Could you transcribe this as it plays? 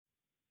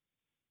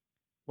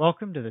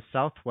Welcome to the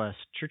Southwest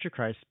Church of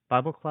Christ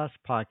Bible Class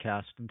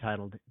podcast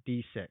entitled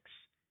D6.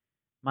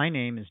 My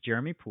name is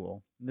Jeremy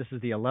Poole, and this is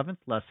the 11th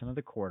lesson of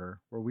the quarter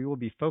where we will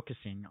be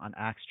focusing on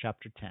Acts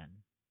chapter 10.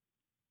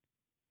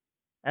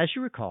 As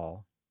you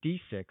recall,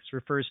 D6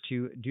 refers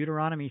to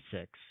Deuteronomy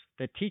 6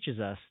 that teaches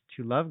us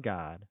to love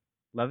God,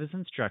 love His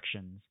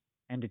instructions,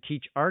 and to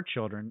teach our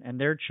children and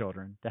their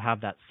children to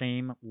have that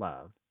same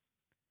love.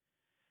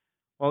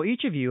 While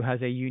each of you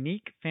has a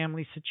unique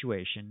family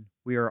situation,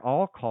 we are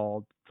all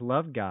called to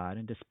love God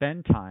and to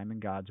spend time in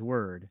God's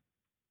Word.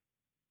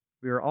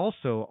 We are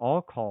also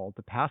all called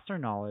to pass our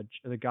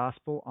knowledge of the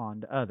gospel on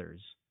to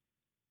others.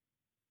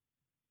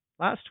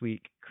 Last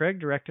week, Craig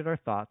directed our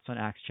thoughts on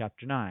Acts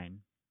chapter 9.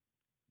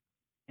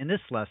 In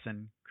this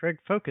lesson, Craig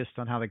focused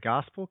on how the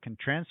gospel can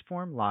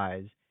transform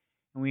lives,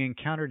 and we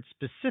encountered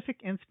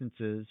specific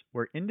instances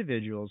where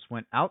individuals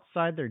went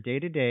outside their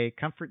day-to-day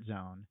comfort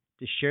zone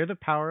to share the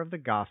power of the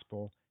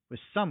gospel with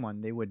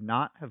someone they would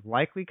not have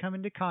likely come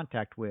into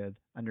contact with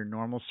under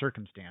normal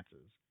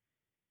circumstances.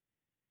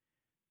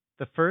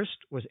 The first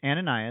was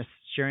Ananias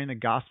sharing the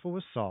gospel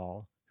with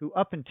Saul, who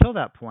up until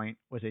that point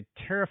was a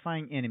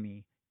terrifying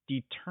enemy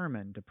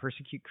determined to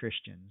persecute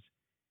Christians.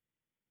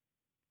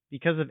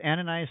 Because of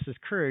Ananias'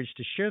 courage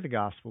to share the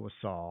gospel with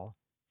Saul,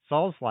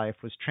 Saul's life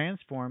was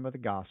transformed by the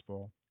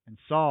gospel, and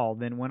Saul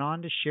then went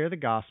on to share the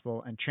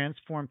gospel and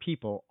transform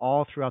people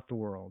all throughout the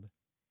world.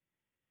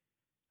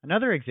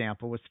 Another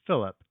example was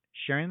Philip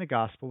sharing the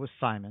gospel with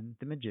Simon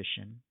the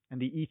magician and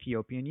the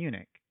Ethiopian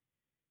eunuch.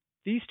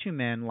 These two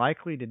men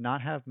likely did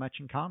not have much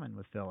in common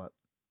with Philip.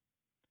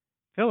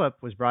 Philip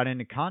was brought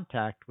into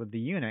contact with the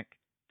eunuch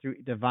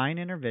through divine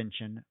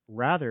intervention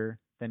rather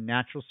than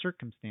natural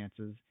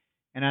circumstances,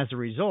 and as a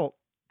result,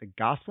 the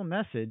gospel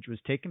message was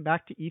taken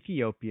back to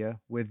Ethiopia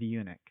with the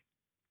eunuch.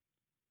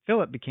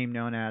 Philip became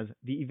known as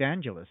the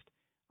evangelist,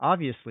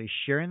 obviously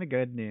sharing the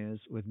good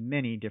news with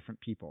many different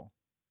people.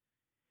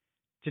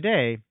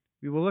 Today,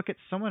 we will look at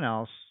someone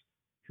else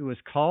who was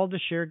called to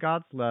share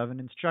God's love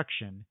and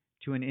instruction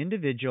to an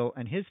individual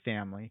and his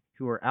family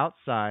who are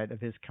outside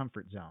of his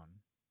comfort zone.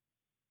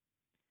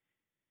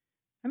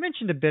 I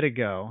mentioned a bit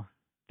ago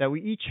that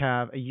we each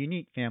have a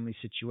unique family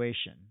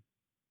situation.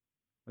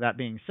 With that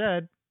being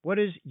said, what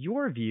is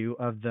your view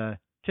of the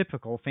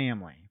typical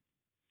family?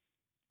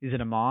 Is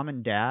it a mom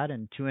and dad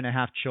and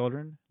 2.5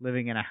 children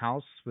living in a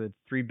house with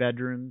 3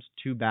 bedrooms,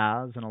 2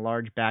 baths, and a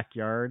large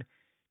backyard,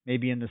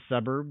 maybe in the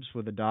suburbs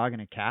with a dog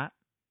and a cat?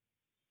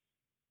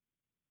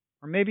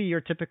 Or maybe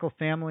your typical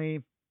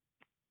family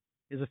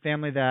is a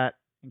family that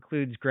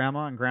includes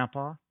grandma and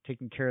grandpa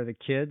taking care of the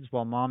kids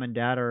while mom and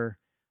dad are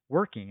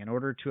working in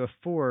order to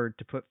afford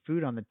to put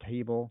food on the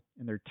table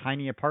in their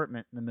tiny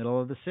apartment in the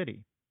middle of the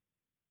city.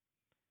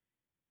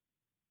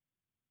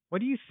 What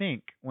do you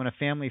think when a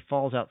family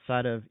falls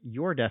outside of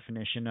your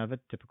definition of a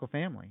typical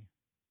family?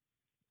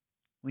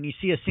 When you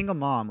see a single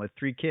mom with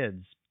 3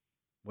 kids,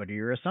 what are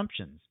your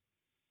assumptions?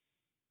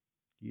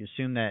 Do you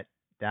assume that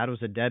dad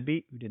was a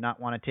deadbeat who did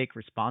not want to take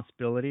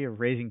responsibility of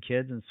raising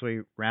kids and so he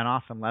ran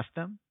off and left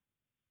them?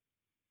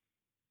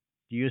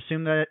 Do you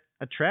assume that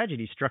a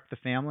tragedy struck the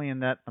family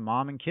and that the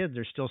mom and kids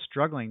are still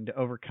struggling to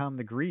overcome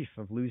the grief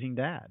of losing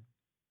dad?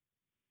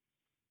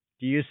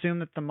 Do you assume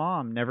that the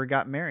mom never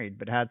got married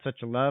but had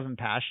such a love and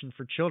passion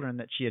for children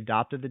that she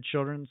adopted the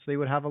children so they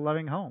would have a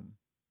loving home?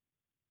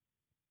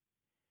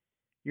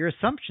 Your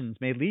assumptions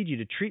may lead you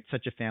to treat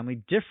such a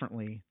family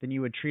differently than you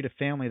would treat a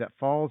family that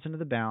falls into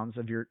the bounds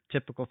of your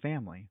typical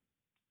family.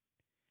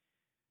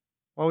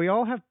 While we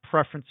all have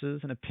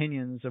preferences and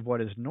opinions of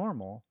what is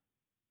normal,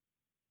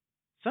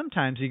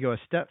 sometimes we go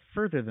a step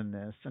further than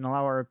this and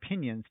allow our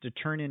opinions to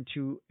turn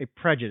into a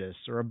prejudice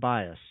or a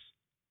bias.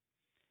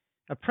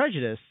 A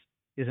prejudice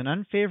is an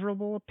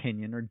unfavorable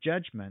opinion or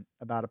judgment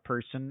about a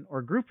person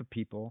or group of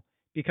people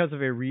because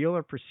of a real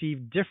or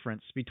perceived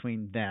difference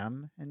between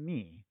them and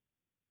me.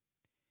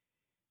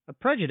 A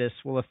prejudice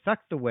will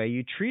affect the way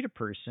you treat a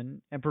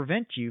person and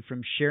prevent you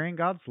from sharing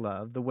God's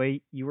love the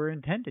way you were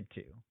intended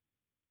to.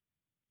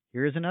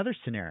 Here is another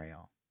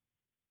scenario.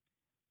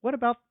 What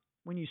about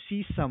when you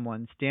see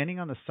someone standing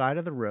on the side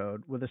of the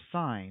road with a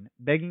sign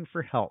begging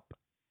for help?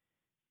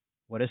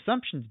 What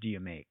assumptions do you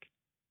make?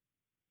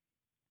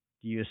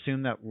 Do you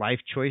assume that life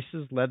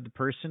choices led the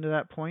person to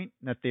that point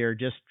and that they are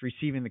just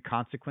receiving the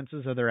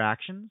consequences of their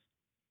actions?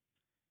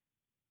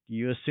 Do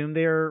you assume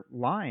they are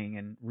lying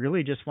and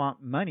really just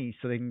want money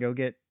so they can go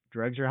get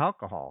drugs or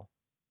alcohol?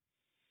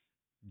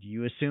 Do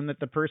you assume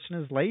that the person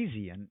is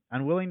lazy and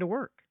unwilling to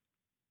work?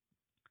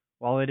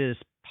 While it is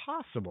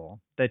possible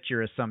that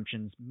your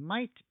assumptions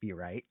might be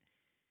right,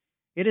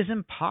 it is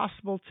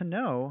impossible to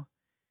know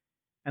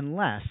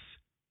unless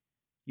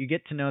you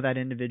get to know that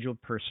individual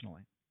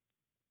personally.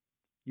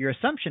 Your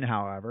assumption,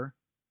 however,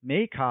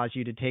 may cause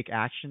you to take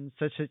actions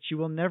such that you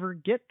will never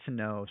get to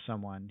know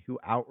someone who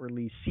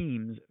outwardly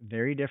seems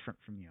very different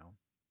from you.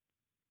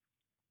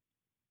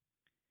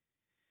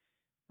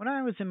 When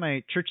I was in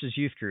my church's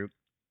youth group,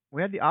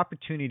 we had the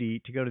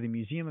opportunity to go to the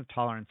Museum of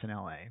Tolerance in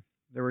LA.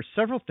 There were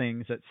several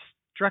things that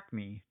struck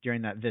me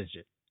during that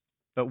visit.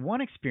 but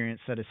one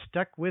experience that has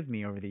stuck with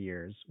me over the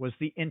years was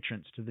the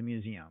entrance to the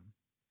museum.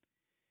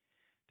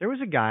 There was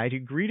a guide who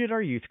greeted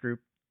our youth group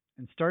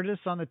and started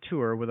us on the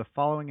tour with the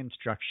following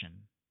instruction.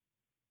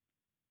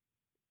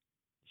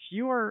 If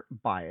you are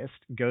biased,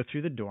 go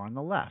through the door on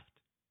the left.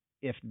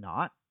 If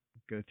not,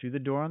 go through the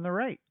door on the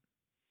right.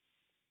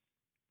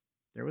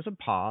 There was a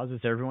pause as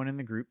everyone in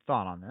the group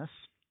thought on this.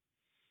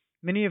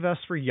 Many of us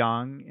were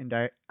young and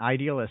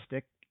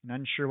idealistic and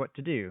unsure what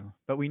to do,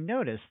 but we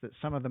noticed that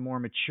some of the more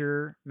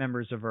mature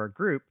members of our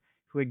group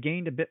who had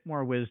gained a bit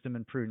more wisdom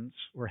and prudence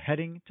were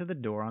heading to the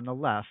door on the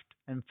left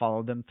and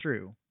followed them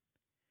through.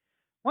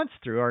 Once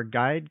through, our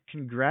guide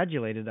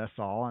congratulated us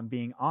all on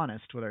being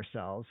honest with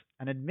ourselves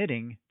and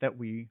admitting that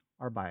we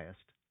are biased.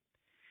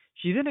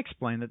 She then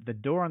explained that the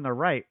door on the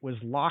right was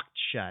locked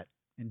shut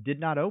and did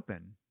not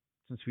open,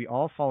 since we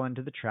all fall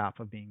into the trap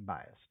of being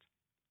biased.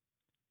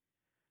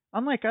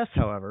 Unlike us,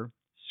 however,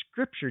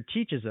 Scripture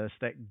teaches us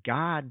that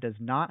God does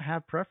not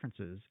have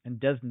preferences and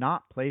does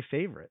not play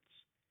favorites.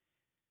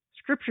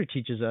 Scripture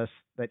teaches us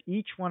that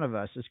each one of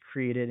us is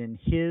created in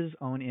His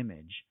own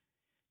image.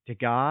 To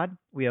God,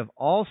 we have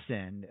all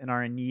sinned and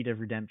are in need of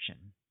redemption.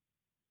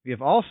 We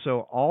have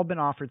also all been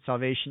offered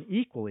salvation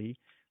equally,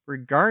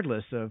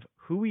 regardless of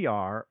who we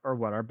are or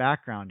what our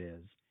background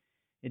is.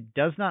 It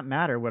does not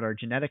matter what our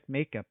genetic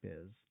makeup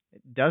is.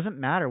 It doesn't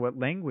matter what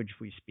language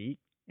we speak,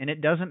 and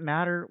it doesn't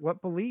matter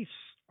what beliefs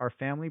our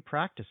family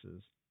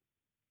practices.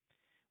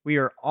 We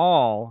are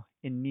all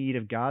in need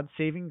of God's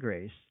saving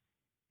grace,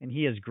 and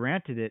He has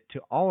granted it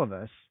to all of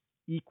us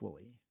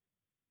equally.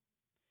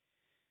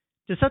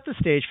 To set the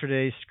stage for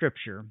today's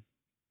scripture,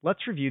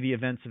 let's review the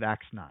events of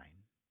Acts 9.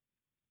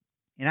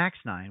 In Acts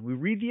 9, we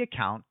read the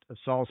account of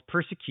Saul's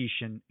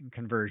persecution and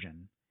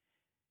conversion.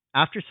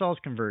 After Saul's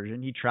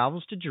conversion, he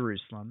travels to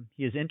Jerusalem,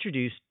 he is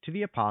introduced to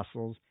the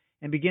apostles,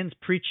 and begins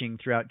preaching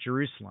throughout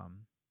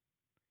Jerusalem.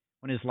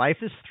 When his life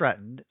is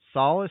threatened,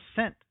 Saul is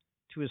sent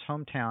to his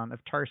hometown of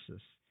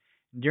Tarsus.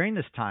 During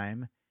this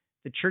time,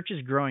 the church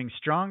is growing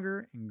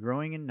stronger and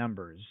growing in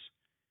numbers.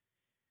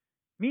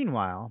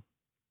 Meanwhile,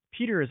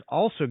 Peter is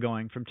also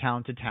going from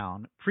town to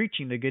town,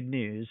 preaching the good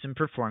news and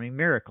performing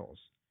miracles.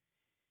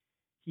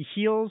 He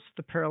heals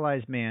the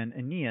paralyzed man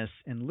Aeneas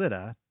in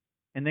Lydda,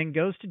 and then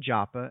goes to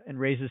Joppa and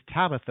raises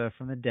Tabitha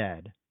from the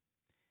dead.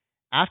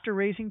 After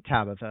raising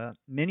Tabitha,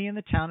 many in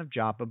the town of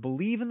Joppa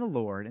believe in the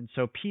Lord, and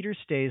so Peter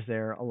stays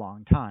there a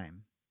long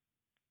time.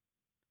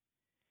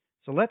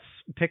 So let's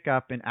pick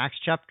up in Acts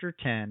chapter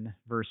 10,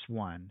 verse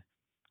 1.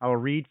 I will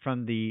read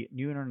from the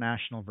New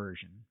International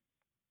Version.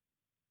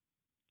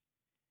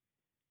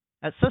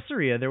 At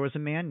Caesarea there was a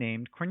man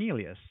named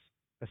Cornelius,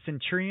 a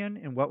centurion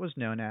in what was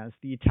known as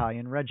the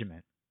Italian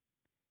regiment.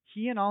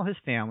 He and all his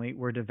family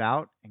were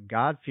devout and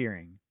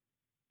God-fearing.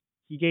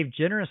 He gave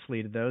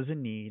generously to those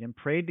in need and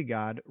prayed to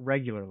God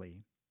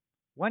regularly.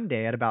 One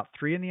day at about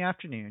 3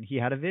 p.m, he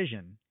had a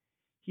vision.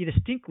 He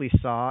distinctly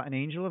saw an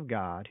angel of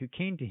God who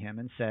came to him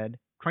and said,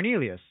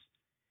 "Cornelius."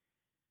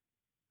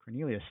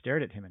 Cornelius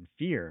stared at him in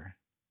fear.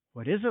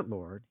 "What is it,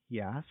 Lord?"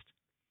 he asked.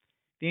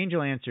 The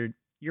angel answered,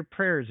 "Your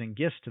prayers and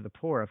gifts to the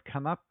poor have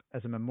come up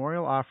as a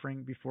memorial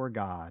offering before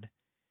God.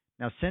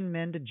 Now send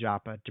men to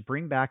Joppa to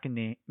bring back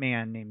a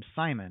man named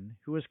Simon,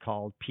 who is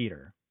called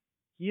Peter.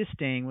 He is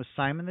staying with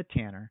Simon the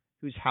tanner,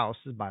 whose house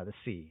is by the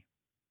sea."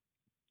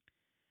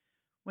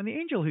 When the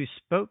angel who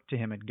spoke to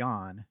him had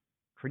gone,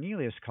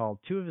 Cornelius called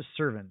 2 of his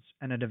servants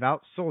and a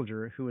devout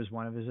soldier who was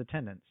one of his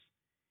attendants.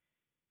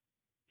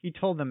 He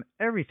told them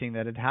everything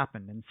that had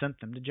happened and sent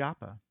them to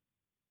Joppa.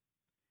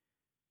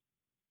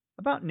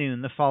 About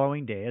noon the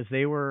following day, as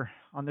they were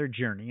on their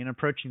journey and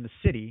approaching the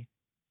city,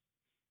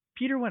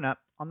 Peter went up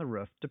on the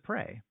roof to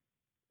pray.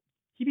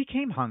 He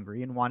became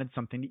hungry and wanted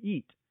something to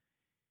eat.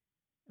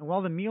 And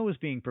while the meal was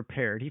being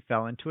prepared, he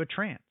fell into a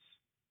trance.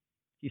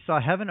 He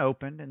saw heaven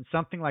opened and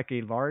something like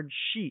a large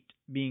sheet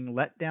being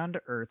let down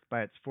to earth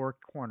by its 4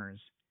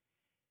 corners.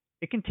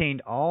 It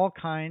contained all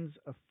kinds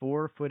of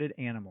 4-footed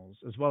animals,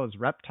 as well as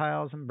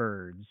reptiles and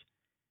birds.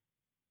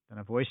 Then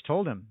a voice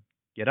told him,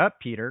 "Get up,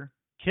 Peter,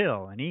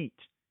 kill and eat."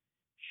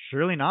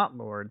 "Surely not,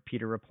 Lord,"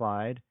 Peter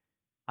replied.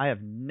 "I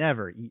have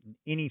never eaten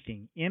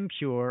anything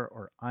impure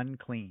or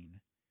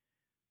unclean."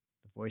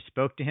 The voice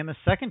spoke to him a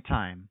second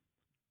time.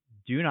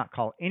 "Do not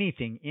call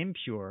anything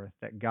impure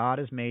that God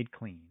has made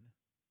clean."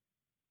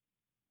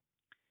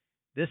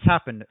 This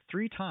happened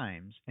 3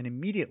 times, and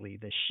immediately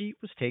the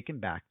sheet was taken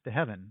back to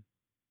heaven.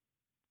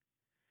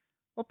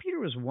 While Peter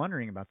was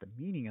wondering about the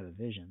meaning of the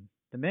vision,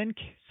 the men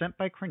sent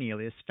by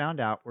Cornelius found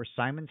out where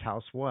Simon's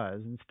house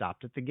was and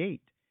stopped at the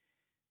gate.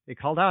 They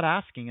called out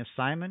asking if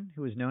Simon,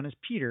 who was known as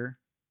Peter,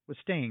 was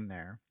staying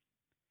there.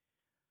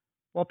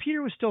 While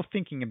Peter was still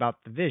thinking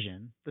about the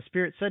vision, the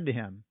Spirit said to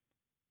him,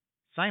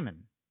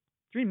 "Simon,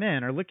 3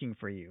 men are looking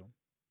for you.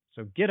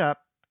 So get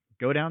up,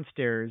 go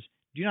downstairs.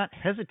 Do not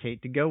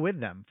hesitate to go with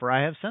them, for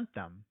I have sent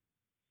them."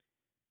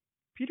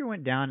 Peter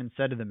went down and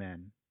said to the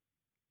men,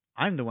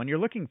 "I'm the one you're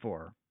looking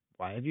for.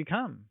 Why have you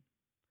come?"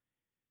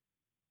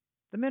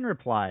 The men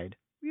replied,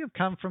 "We have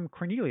come from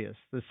Cornelius,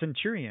 the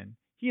centurion.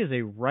 He is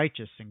a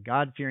righteous and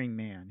God-fearing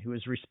man who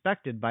is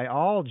respected by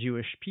all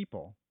Jewish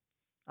people.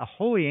 A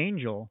holy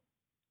angel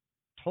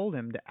told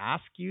him to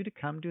ask you to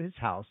come to his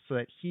house so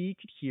that he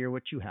could hear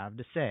what you have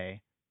to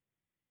say."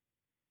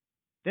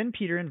 Then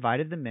Peter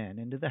invited the men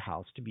into the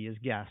house to be his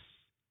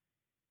guests.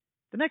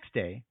 The next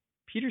day,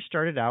 Peter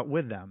started out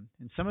with them,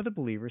 and some of the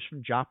believers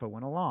from Joppa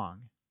went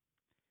along.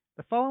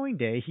 The following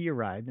day he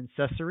arrived in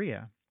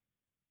Caesarea.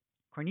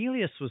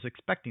 Cornelius was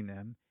expecting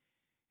them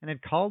and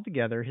had called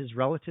together his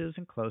relatives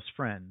and close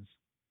friends.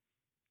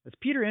 As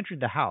Peter entered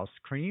the house,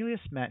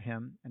 Cornelius met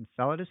him and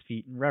fell at his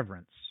feet in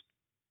reverence.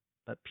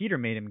 But Peter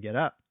made him get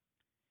up.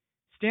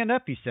 "Stand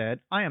up," he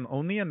said. "I am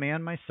only a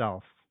man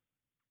myself."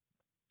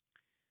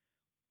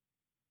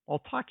 While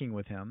talking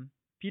with him,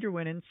 Peter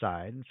went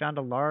inside and found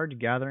a large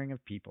gathering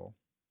of people.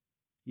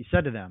 He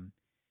said to them,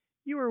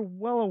 "You are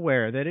well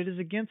aware that it is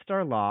against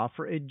our law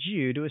for a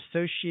Jew to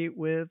associate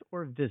with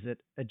or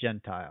visit a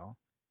Gentile.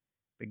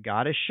 But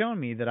God has shown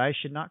me that I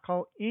should not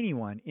call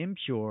anyone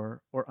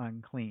impure or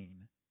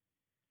unclean.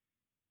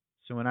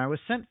 So when I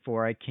was sent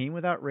for, I came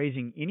without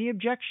raising any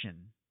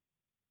objection.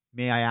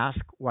 May I ask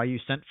why you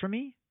sent for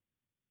me?"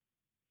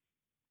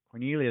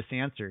 Cornelius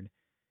answered,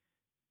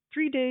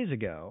 3 days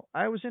ago,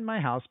 I was in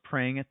my house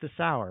praying at this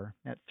hour,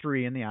 at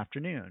 3 in the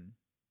afternoon.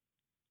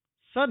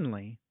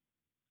 Suddenly,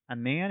 a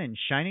man in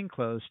shining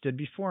clothes stood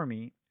before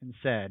me and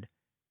said,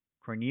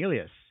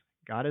 'Cornelius,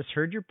 God has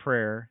heard your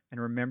prayer and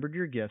remembered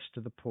your gifts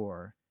to the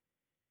poor.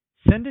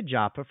 Send to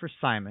Joppa for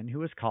Simon,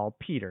 who is called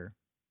Peter.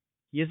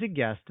 He is a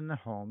guest in the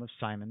home of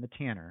Simon the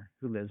tanner,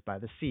 who lives by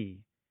the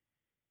sea.'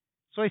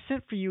 So I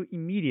sent for you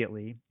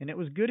immediately, and it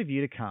was good of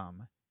you to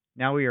come.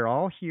 Now we are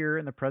all here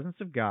in the presence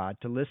of God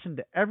to listen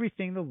to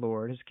everything the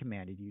Lord has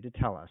commanded you to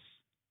tell us."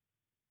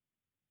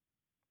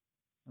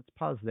 Let's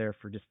pause there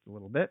for just a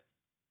little bit.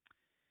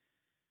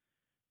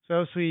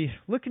 So as we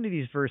look into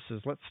these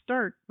verses, let's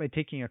start by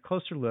taking a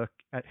closer look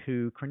at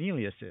who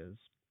Cornelius is.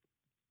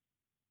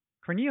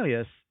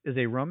 Cornelius is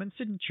a Roman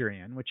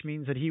centurion, which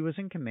means that he was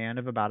in command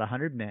of about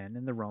 100 men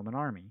in the Roman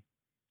army.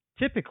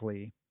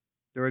 Typically,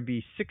 there would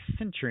be 6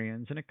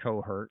 centurions in a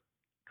cohort,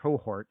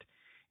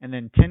 and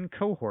then 10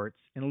 cohorts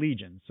in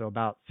legions, so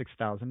about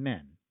 6,000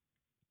 men.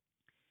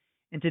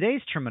 In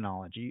today's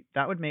terminology,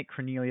 that would make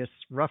Cornelius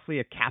roughly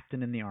a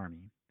captain in the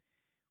army.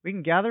 We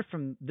can gather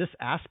from this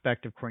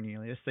aspect of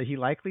Cornelius that he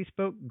likely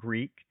spoke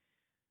Greek,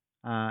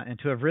 and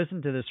to have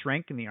risen to this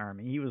rank in the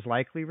army, he was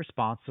likely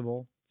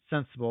responsible,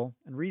 sensible,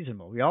 and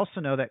reasonable. We also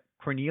know that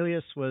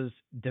Cornelius was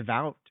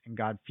devout and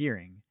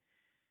God-fearing.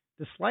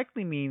 This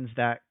likely means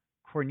that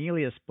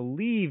Cornelius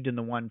believed in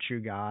the one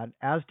true God,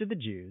 as did the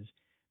Jews,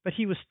 but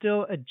he was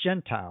still a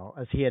Gentile,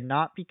 as he had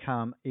not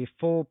become a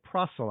full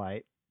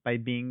proselyte by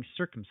being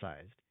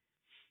circumcised.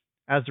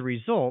 As a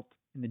result,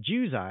 in the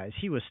Jews' eyes,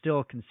 he was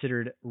still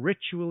considered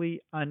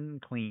ritually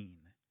unclean.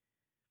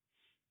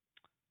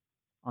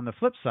 On the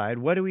flip side,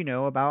 what do we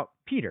know about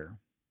Peter?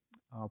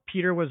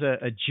 Peter was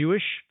a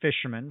Jewish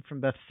fisherman from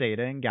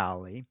Bethsaida in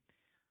Galilee.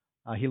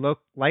 He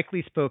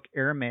likely spoke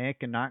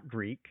Aramaic and not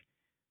Greek.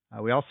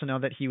 We also know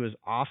that he was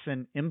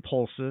often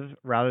impulsive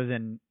rather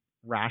than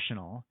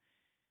rational.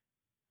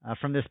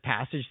 From this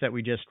passage that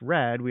we just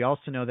read, we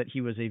also know that he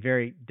was a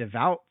very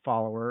devout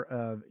follower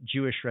of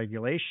Jewish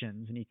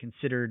regulations, and he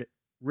considered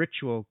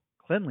ritual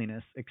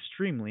cleanliness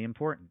extremely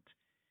important.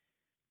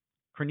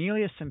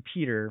 Cornelius and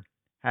Peter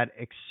had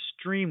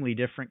extremely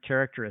different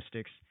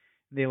characteristics.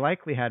 They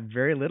likely had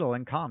very little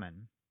in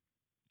common.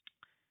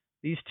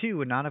 These two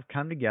would not have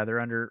come together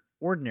under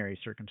ordinary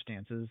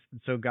circumstances,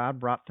 and so God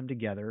brought them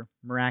together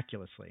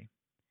miraculously.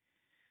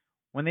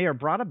 When they are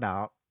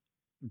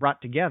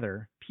brought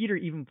together, Peter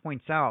even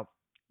points out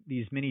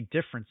these many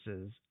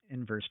differences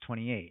in verse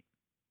 28.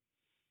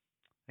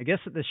 I guess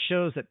that this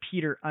shows that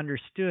Peter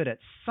understood at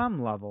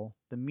some level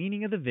the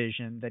meaning of the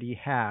vision that he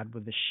had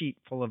with the sheet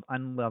full of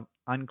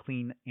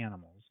unclean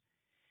animals.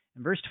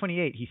 In verse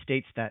 28, he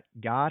states that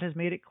God has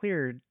made it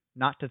clear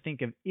not to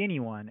think of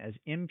anyone as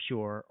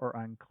impure or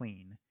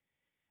unclean.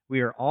 We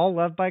are all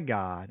loved by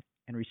God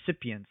and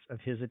recipients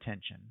of his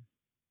attention.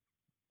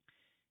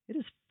 It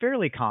is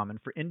fairly common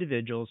for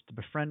individuals to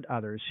befriend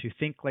others who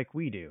think like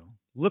we do,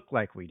 look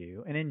like we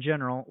do, and in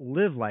general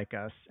live like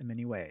us in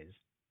many ways.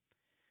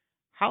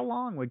 How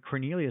long would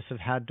Cornelius have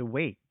had to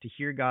wait to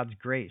hear God's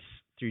grace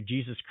through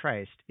Jesus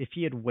Christ if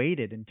he had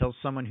waited until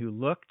someone who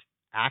looked,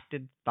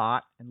 acted,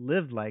 thought, and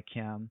lived like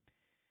him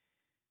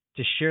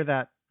to share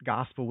that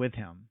gospel with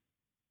him?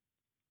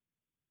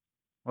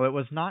 Well, it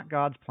was not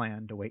God's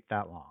plan to wait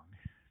that long.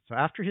 So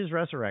after his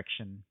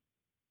resurrection,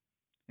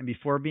 and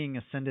before being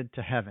ascended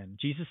to heaven,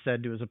 Jesus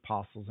said to his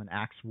apostles in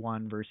Acts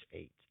 1, verse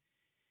 8,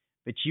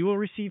 "But you will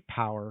receive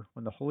power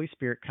when the Holy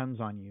Spirit comes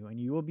on you, and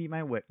you will be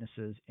my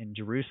witnesses in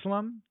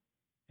Jerusalem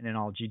and in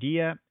all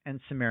Judea and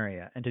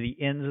Samaria and to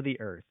the ends of the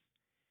earth."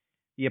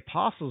 The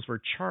apostles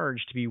were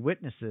charged to be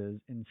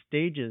witnesses in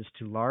stages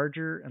to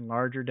larger and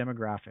larger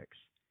demographics.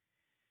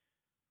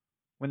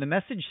 When the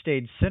message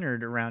stayed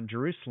centered around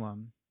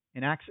Jerusalem,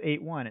 in Acts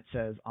 8:1 it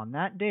says, "On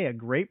that day a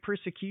great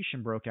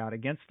persecution broke out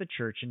against the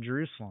church in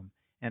Jerusalem,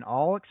 and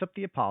all except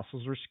the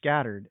apostles were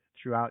scattered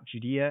throughout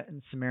Judea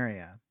and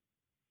Samaria.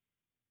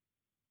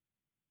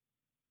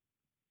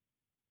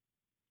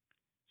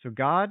 So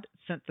God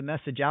sent the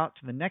message out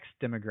to the next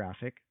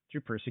demographic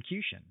through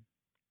persecution.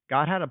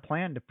 God had a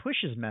plan to push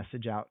his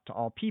message out to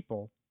all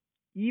people,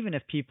 even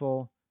if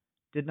people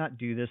did not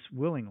do this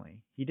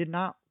willingly. He did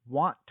not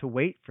want to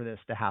wait for this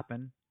to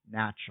happen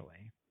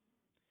naturally.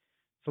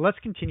 So let's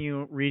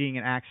continue reading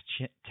in Acts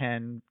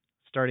 10,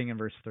 starting in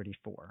verse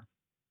 34.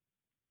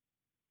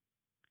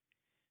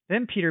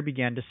 Then Peter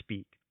began to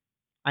speak.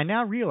 I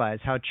now realize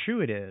how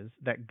true it is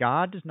that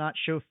God does not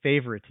show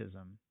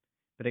favoritism,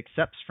 but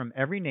accepts from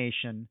every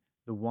nation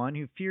the one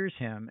who fears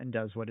him and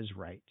does what is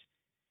right.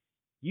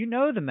 You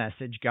know the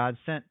message God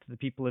sent to the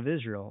people of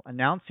Israel,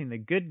 announcing the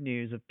good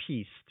news of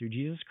peace through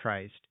Jesus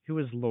Christ, who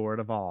is Lord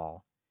of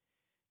all.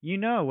 You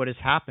know what has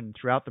happened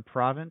throughout the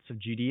province of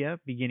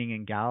Judea, beginning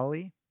in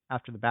Galilee,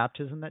 after the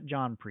baptism that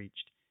John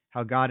preached,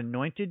 how God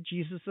anointed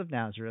Jesus of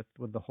Nazareth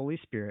with the Holy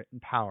Spirit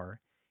and power,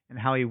 and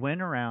how he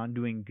went around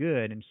doing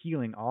good and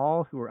healing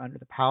all who were under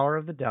the power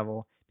of the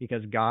devil,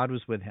 because God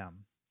was with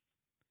him.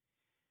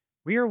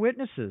 We are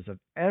witnesses of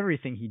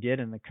everything he did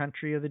in the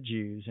country of the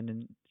Jews and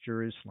in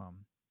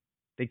Jerusalem.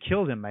 They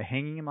killed him by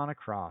hanging him on a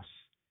cross.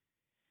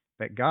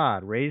 But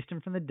God raised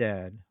him from the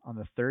dead on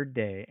the third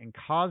day and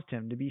caused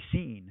him to be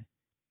seen.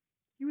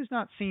 He was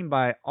not seen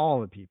by all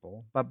the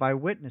people, but by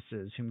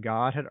witnesses whom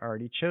God had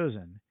already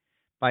chosen,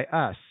 by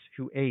us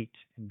who ate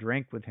and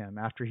drank with him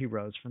after he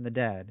rose from the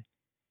dead.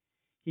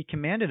 He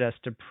commanded us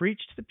to preach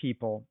to the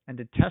people and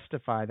to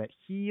testify that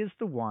he is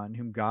the one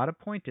whom God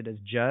appointed as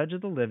judge of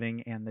the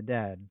living and the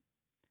dead.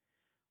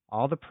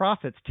 All the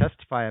prophets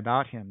testify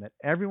about him that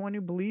everyone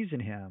who believes in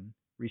him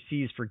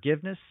receives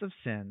forgiveness of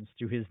sins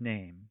through his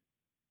name.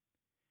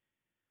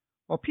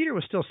 While Peter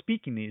was still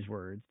speaking these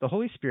words, the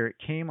Holy Spirit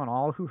came on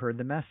all who heard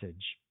the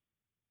message.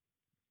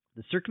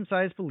 The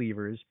circumcised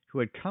believers who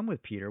had come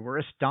with Peter were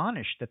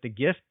astonished that the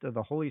gift of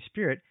the Holy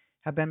Spirit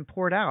had been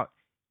poured out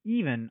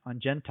even on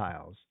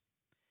Gentiles,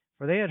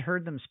 for they had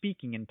heard them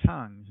speaking in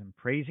tongues and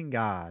praising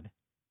God.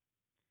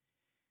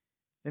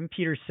 Then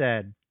Peter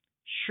said,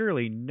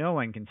 Surely no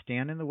one can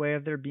stand in the way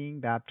of their being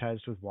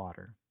baptized with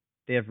water.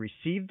 They have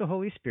received the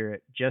Holy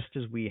Spirit just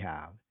as we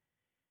have.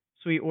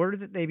 So he ordered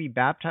that they be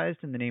baptized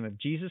in the name of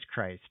Jesus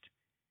Christ.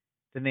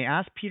 Then they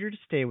asked Peter to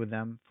stay with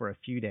them for a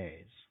few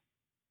days.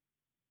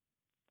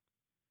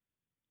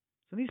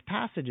 So in these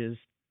passages,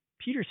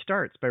 Peter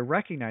starts by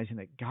recognizing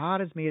that God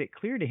has made it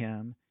clear to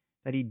him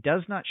that he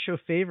does not show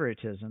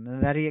favoritism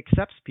and that he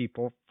accepts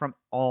people from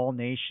all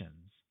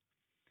nations.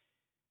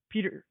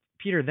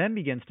 Peter then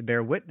begins to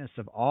bear witness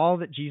of all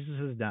that Jesus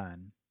has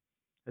done.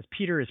 As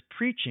Peter is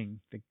preaching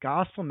the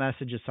gospel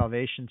message of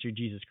salvation through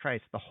Jesus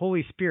Christ, the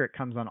Holy Spirit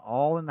comes on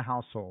all in the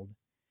household.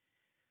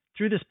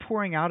 Through this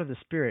pouring out of the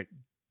Spirit,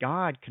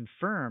 God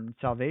confirmed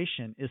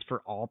salvation is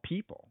for all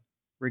people,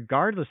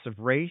 regardless of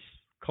race,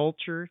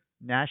 culture,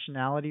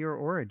 nationality, or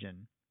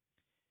origin.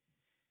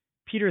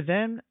 Peter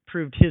then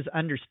proved his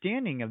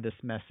understanding of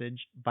this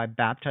message by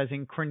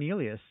baptizing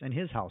Cornelius and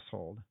his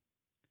household.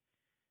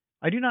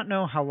 I do not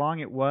know how long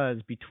it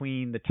was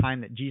between the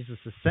time that Jesus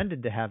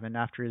ascended to heaven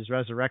after his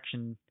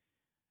resurrection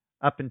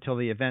up until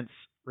the events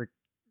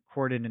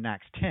recorded in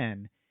Acts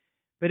 10,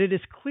 but it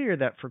is clear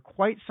that for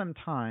quite some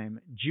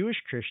time, Jewish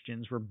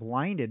Christians were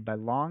blinded by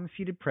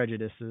long-seated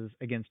prejudices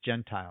against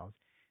Gentiles.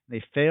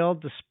 They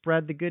failed to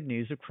spread the good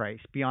news of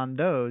Christ beyond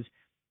those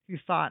who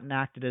thought and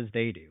acted as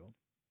they do.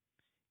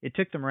 It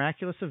took the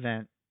miraculous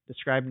event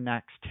described in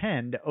Acts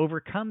 10 to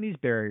overcome these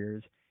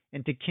barriers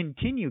and to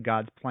continue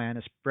God's plan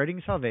of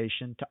spreading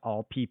salvation to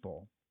all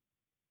people.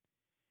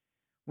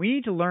 We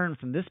need to learn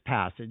from this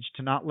passage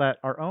to not let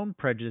our own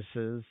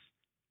prejudices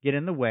get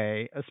in the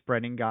way of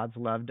spreading God's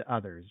love to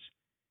others.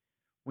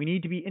 We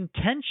need to be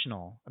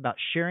intentional about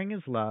sharing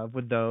his love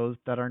with those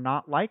that are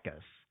not like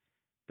us,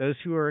 those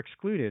who are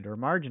excluded or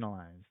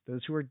marginalized,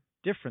 those who are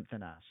different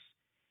than us.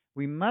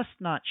 We must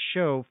not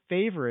show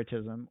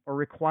favoritism or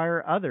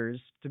require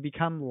others to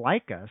become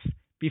like us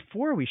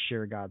before we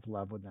share God's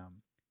love with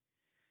them.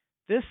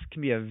 This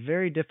can be a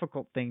very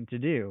difficult thing to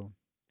do.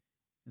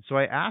 And so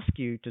I ask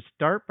you to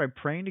start by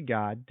praying to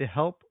God to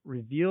help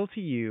reveal to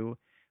you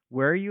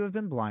where you have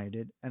been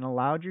blinded and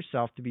allowed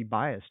yourself to be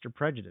biased or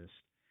prejudiced.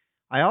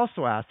 I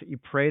also ask that you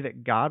pray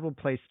that God will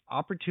place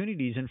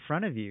opportunities in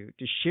front of you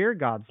to share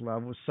God's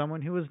love with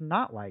someone who is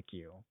not like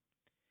you.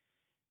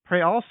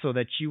 Pray also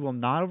that you will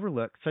not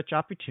overlook such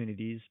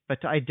opportunities, but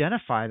to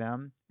identify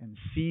them and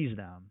seize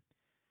them.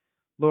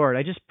 Lord,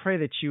 I just pray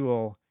that you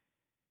will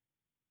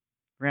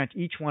grant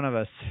each one of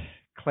us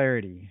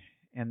clarity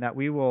and that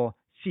we will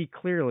see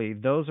clearly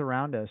those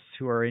around us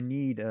who are in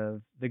need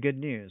of the good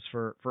news,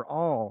 for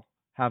all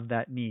have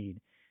that need.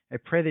 I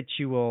pray that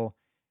you will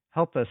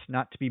help us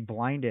not to be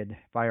blinded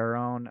by our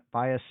own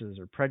biases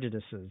or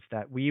prejudices,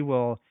 that we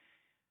will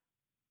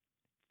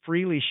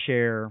freely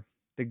share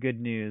the good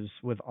news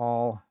with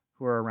all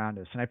who are around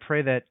us. And I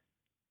pray that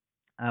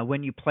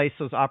when you place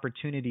those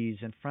opportunities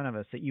in front of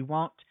us, that you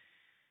won't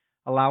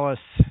allow us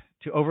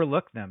to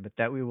overlook them, but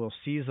that we will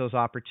seize those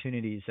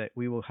opportunities, that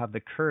we will have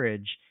the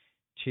courage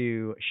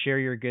to share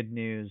your good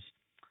news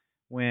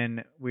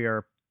when we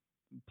are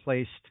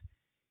placed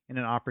in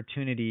an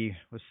opportunity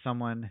with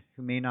someone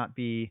who may not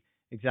be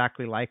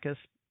exactly like us,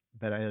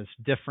 but is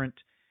different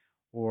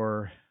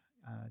or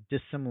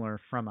dissimilar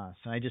from us.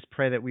 And I just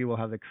pray that we will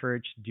have the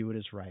courage to do what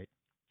is right.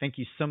 Thank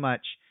you so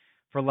much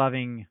for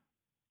loving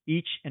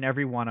each and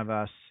every one of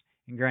us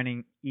and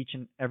granting each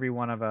and every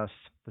one of us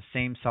the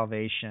same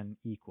salvation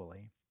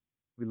equally.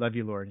 We love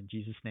you, Lord, in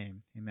Jesus'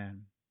 name.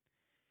 Amen.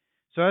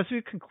 So as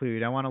we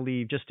conclude, I want to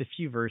leave just a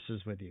few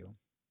verses with you.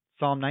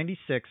 Psalm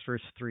 96,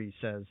 verse 3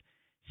 says,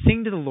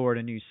 "Sing to the Lord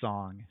a new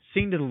song.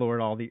 Sing to the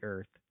Lord, all the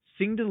earth.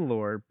 Sing to the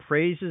Lord,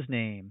 praise his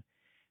name.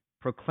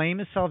 Proclaim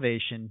his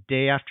salvation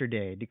day after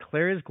day.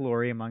 Declare his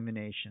glory among the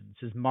nations,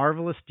 his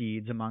marvelous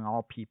deeds among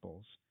all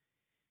peoples."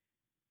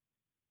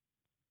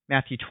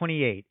 Matthew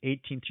 28,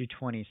 18 through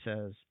 20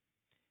 says,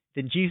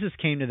 "Then Jesus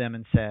came to them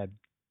and said,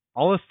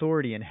 'All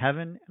authority in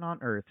heaven and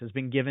on earth has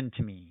been given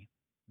to me.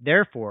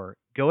 Therefore,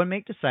 go and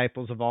make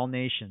disciples of all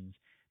nations,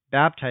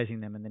 baptizing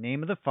them in the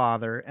name of the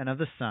Father and of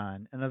the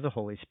Son and of the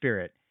Holy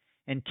Spirit,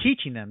 and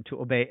teaching them to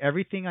obey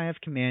everything I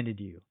have commanded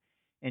you.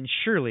 And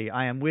surely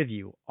I am with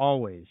you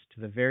always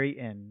to the very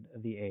end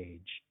of the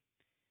age.'"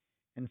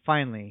 And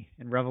finally,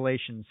 in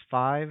Revelations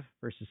 5,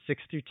 verses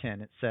 6 through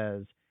 10, it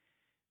says,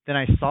 "Then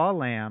I saw a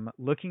lamb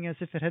looking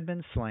as if it had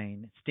been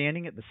slain,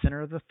 standing at the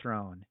center of the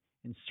throne,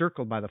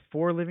 encircled by the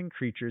 4 living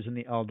creatures and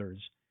the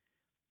elders.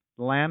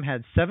 The Lamb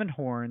had 7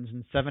 horns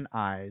and 7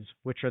 eyes,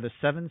 which are the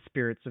 7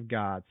 spirits of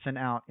God sent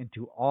out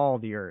into all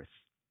the earth.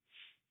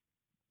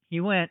 He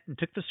went and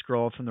took the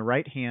scroll from the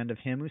right hand of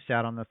him who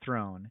sat on the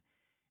throne.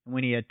 And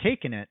when he had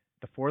taken it,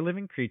 the 4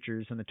 living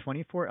creatures and the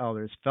 24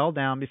 elders fell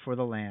down before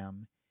the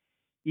Lamb.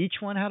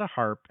 Each one had a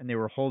harp, and they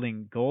were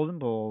holding golden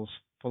bowls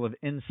full of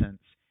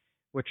incense,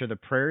 which are the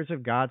prayers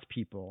of God's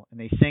people. And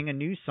they sang a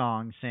new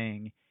song,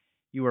 saying,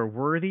 'You are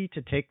worthy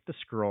to take the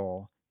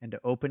scroll and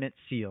to open its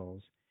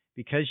seals,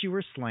 because you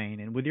were slain,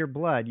 and with your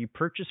blood you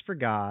purchased for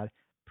God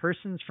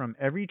persons from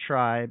every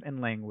tribe and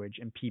language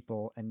and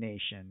people and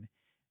nation.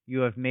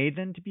 You have made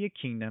them to be a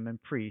kingdom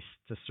and priests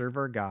to serve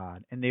our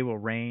God, and they will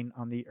reign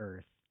on the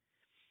earth.'"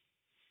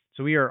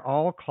 So we are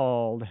all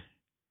called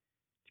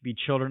to be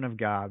children of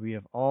God. We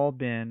have all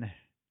been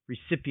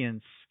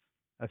recipients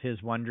of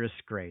his wondrous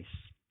grace.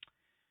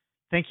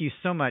 Thank you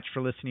so much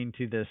for listening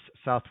to this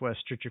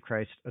Southwest Church of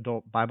Christ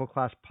Adult Bible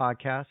Class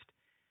podcast.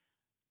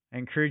 I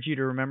encourage you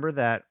to remember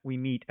that we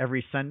meet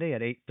every Sunday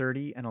at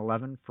 8:30 and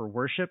 11 for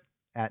worship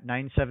at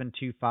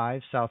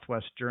 9725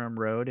 Southwest Durham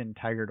Road in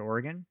Tigard,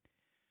 Oregon.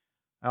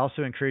 I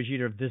also encourage you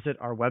to visit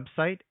our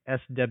website,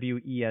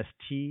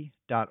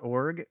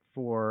 swest.org,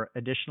 for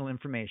additional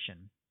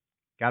information.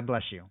 God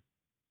bless you.